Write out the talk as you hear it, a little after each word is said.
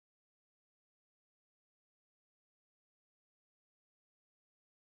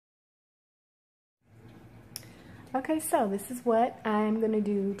Okay, so this is what I'm going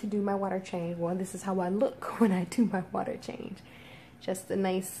to do my water change. Well, this is how I look when I do my water change. Just a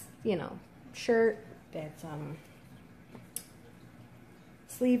nice, you know, shirt that's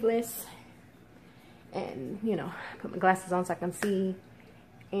sleeveless, and, you know, put my glasses on so I can see,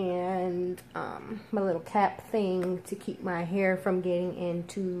 and my little cap thing to keep my hair from getting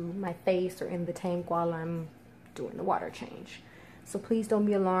into my face or in the tank while I'm doing the water change. So please don't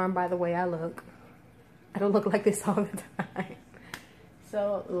be alarmed by the way I look. I don't look like this all the time.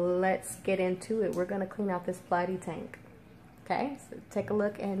 So let's get into it. We're gonna clean out this bloody tank. Okay, so take a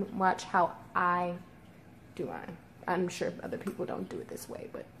look and watch how I do mine. I'm sure other people don't do it this way,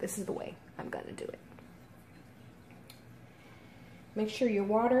 but this is the way I'm gonna do it. Make sure your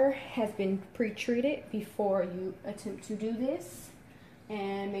water has been pre-treated before you attempt to do this,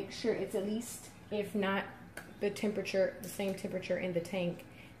 and make sure it's at least, if not the temperature, the same temperature in the tank,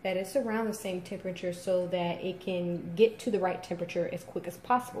 that it's around the same temperature so that it can get to the right temperature as quick as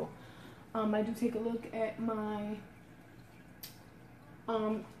possible. I do take a look at my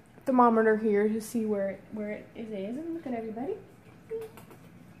thermometer here to see where it is. And look at everybody.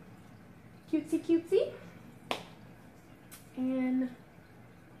 Cutesy cutesy. And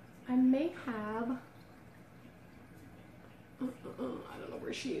I may have, I don't know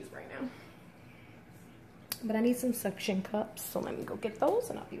where she is right now. But I need some suction cups, so let me go get those,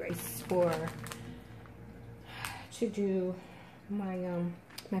 and I'll be ready to do my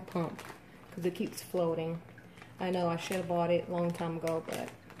my pump, because it keeps floating. I know I should have bought it a long time ago, but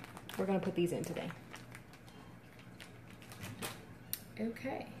we're gonna put these in today.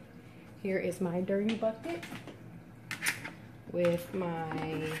 Okay, here is my dirty bucket with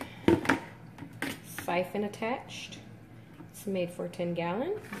my siphon attached. It's made for a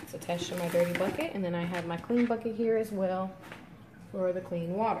 10-gallon. It's attached to my dirty bucket, and then I have my clean bucket here as well for the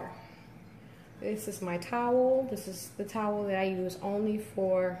clean water. This is my towel. This is the towel that I use only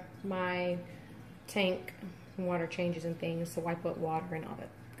for my tank water changes and things, to wipe up water and all that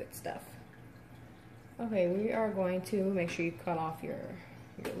good stuff. Okay, we are going to make sure you cut off your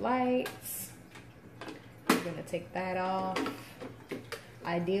lights. You're gonna take that off.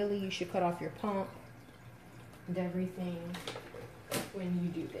 Ideally, you should cut off your pump and everything when you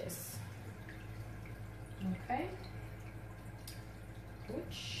do this. Okay,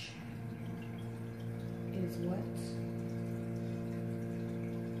 which is what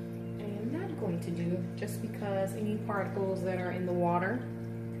I am not going to do, just because any particles that are in the water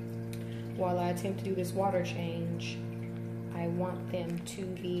while I attempt to do this water change, I want them to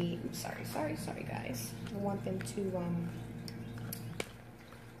be, sorry guys, I want them to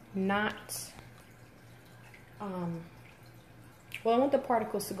not well, I want the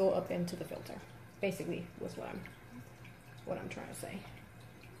particles to go up into the filter, basically, was what I'm trying to say.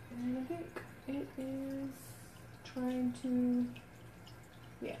 And I think it is trying to,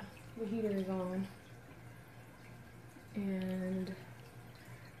 yeah, the heater is on. And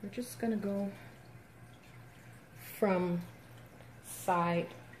we're just gonna go from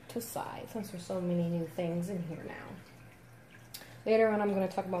side to side, since there's so many new things in here now. Later on, I'm going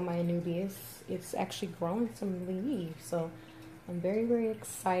to talk about my Anubias. It's actually grown some leaves, so I'm very, very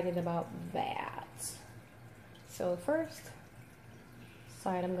excited about that. So first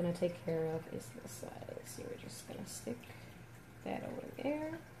side I'm going to take care of is this side. So we're just going to stick that over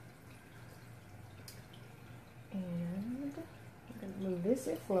there. And I'm going to move this.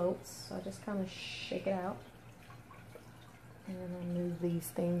 It floats, so I just kind of shake it out. And then I'll move these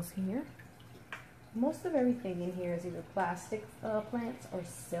things here. Most of everything in here is either plastic plants or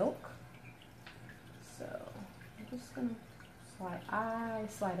silk. So I'm just gonna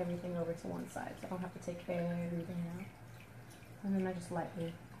slide everything over to one side, so I don't have to take everything out. And then I just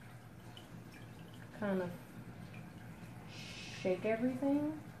lightly kind of shake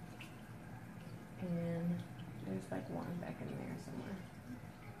everything. And there's like one back in there somewhere.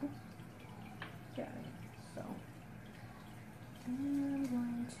 Got it. So I'm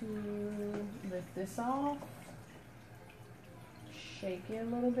going to lift this off, shake it a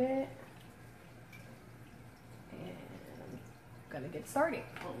little bit, and I'm gonna get started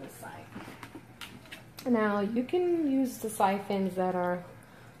on this side. Now you can use the siphons that are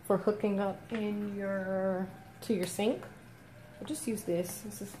for hooking up in to your sink. I'll just use this.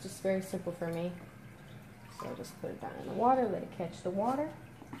 This is just very simple for me. So I'll just put it down in the water, let it catch the water,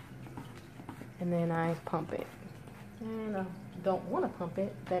 and then I pump it. And I don't want to pump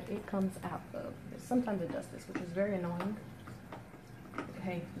it, that it comes out of. Sometimes it does this, which is very annoying.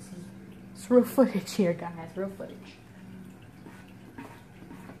 Hey, it's real footage here, guys, real footage.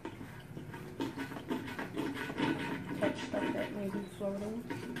 Catch stuff that may be floating.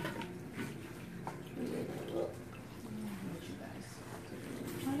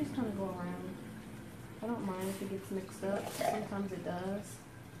 I don't mind if it gets mixed up. Sometimes it does.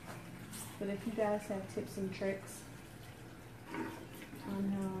 But if you guys have tips and tricks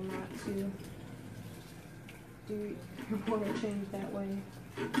on how not to do water change that way,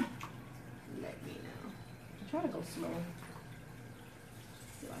 let me know. I try to go slow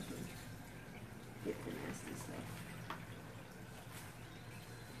so I can get the nasty stuff.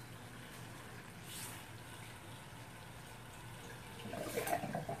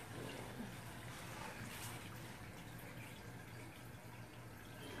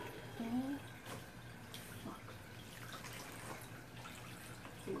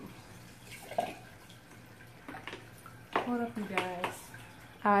 Hold up, you guys.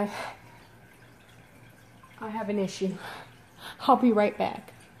 I have an issue. I'll be right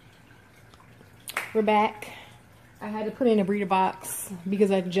back. We're back. I had to put in a breeder box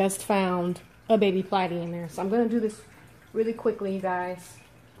because I just found a baby platy in there. So I'm going to do this really quickly, you guys.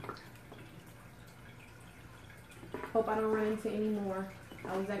 Hope I don't run into any more.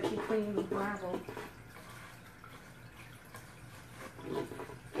 I was actually cleaning the gravel.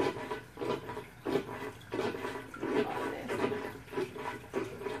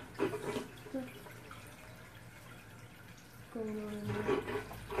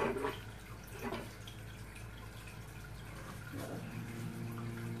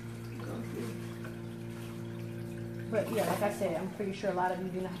 But yeah, like I said, I'm pretty sure a lot of you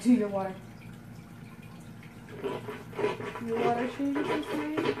do not do your water changes this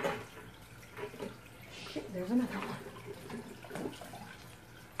way. Shit, there's another one.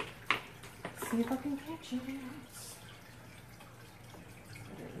 Let's see if I can catch it. I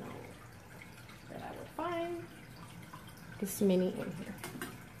didn't know that I would find this mini in here.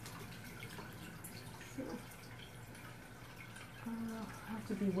 So, I have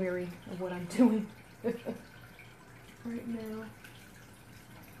to be wary of what I'm doing right now.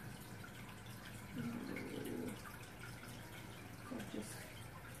 I just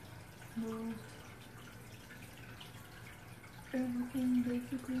moved everything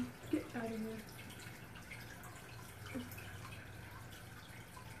basically. Get out of here.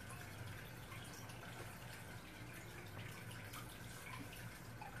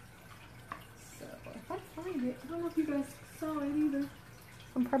 So if I find it, I don't know if you guys saw it either.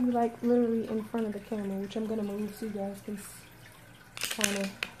 I'm probably like literally in front of the camera, which I'm gonna move so you guys can kind of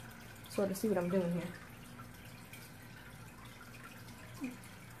sort of see what I'm doing here.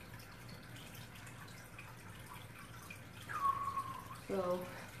 So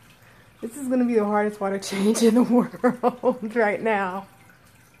this is gonna be the hardest water change in the world right now.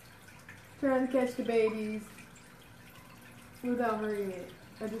 Trying to catch the babies without hurting it.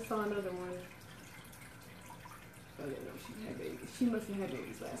 I just saw another one. I didn't know she had babies. She must have had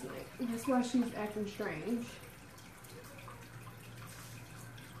babies last night. That's why she's acting strange.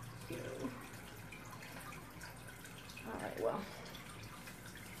 Alright, well.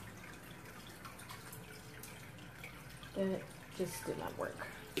 That just did not work.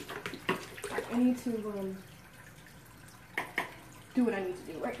 I need to do what I need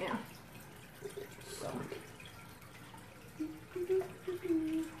to do right now. So. Let's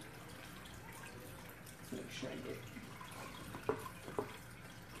make sure I get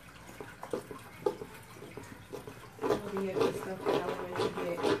all the extra stuff that I wanted to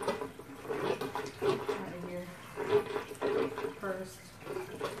get out of here first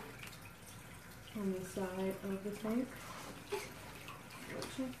on the side of the tank,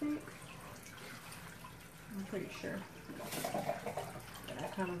 which I think, I'm pretty sure that I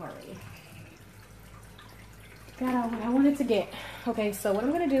kind of already got out what I wanted to get. Okay, so what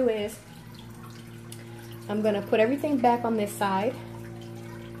I'm going to do is I'm going to put everything back on this side,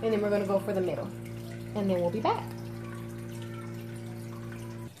 and then we're going to go for the middle, and then we'll be back.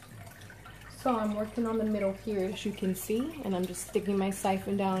 So I'm working on the middle here, as you can see, and I'm just sticking my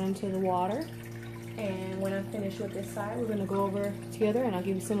siphon down into the water. And when I'm finished with this side, we're going to go over together, and I'll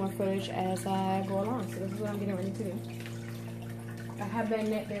give you some more footage as I go along. So this is what I'm getting ready to do. I have that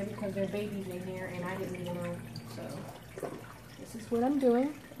net there because there are babies in here, and I didn't even know. So this is what I'm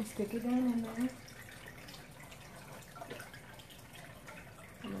doing. I stick it down in there.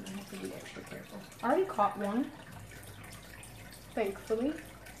 And then I have to be extra careful. I already caught one, thankfully.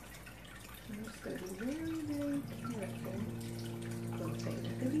 I'm just going to be very, very careful. Don't say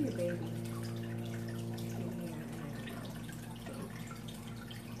that could be a baby.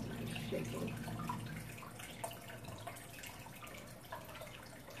 Shaking.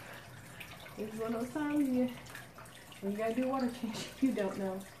 This is one of those times when you gotta do water change, you don't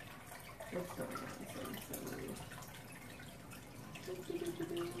know what's going on.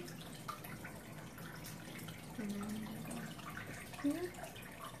 Here.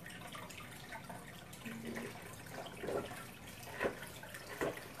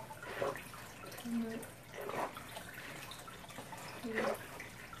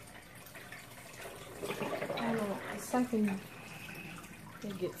 I don't know, something,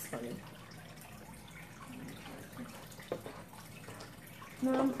 it gets funny.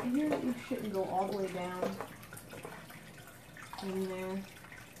 No, here you shouldn't go all the way down in there.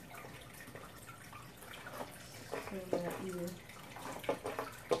 So that either.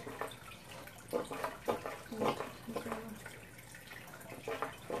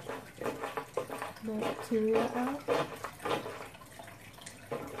 Bacteria out.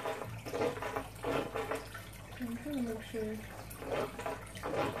 I'm trying to make sure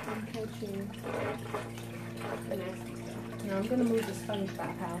I'm catching the nasty stuff. Now I'm going to move the sponge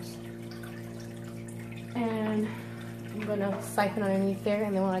back house. And I'm going to siphon underneath there,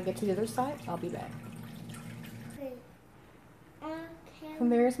 and then when I get to the other side, I'll be back.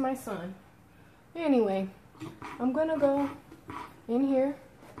 And there's my son. Anyway, I'm going to go in here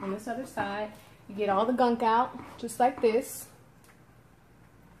on this other side. You get all the gunk out, just like this.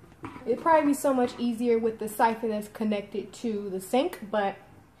 It'd probably be so much easier with the siphon that's connected to the sink, but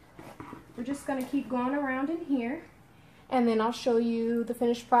we're just going to keep going around in here, and then I'll show you the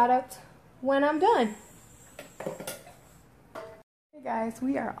finished product when I'm done. Hey guys,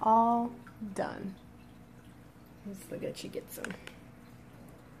 we are all done. Let's look at you get some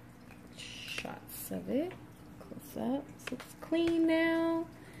shots of it. Close up. So it's clean now.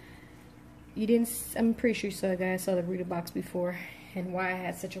 You didn't, I'm pretty sure you saw, guys, saw the Brita box before, and why I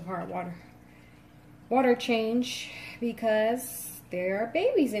had such a hard water change, because there are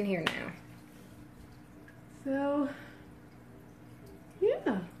babies in here now. So yeah,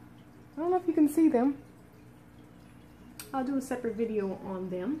 I don't know if you can see them. I'll do a separate video on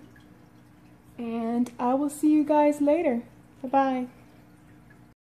them, and I will see you guys later. Bye bye.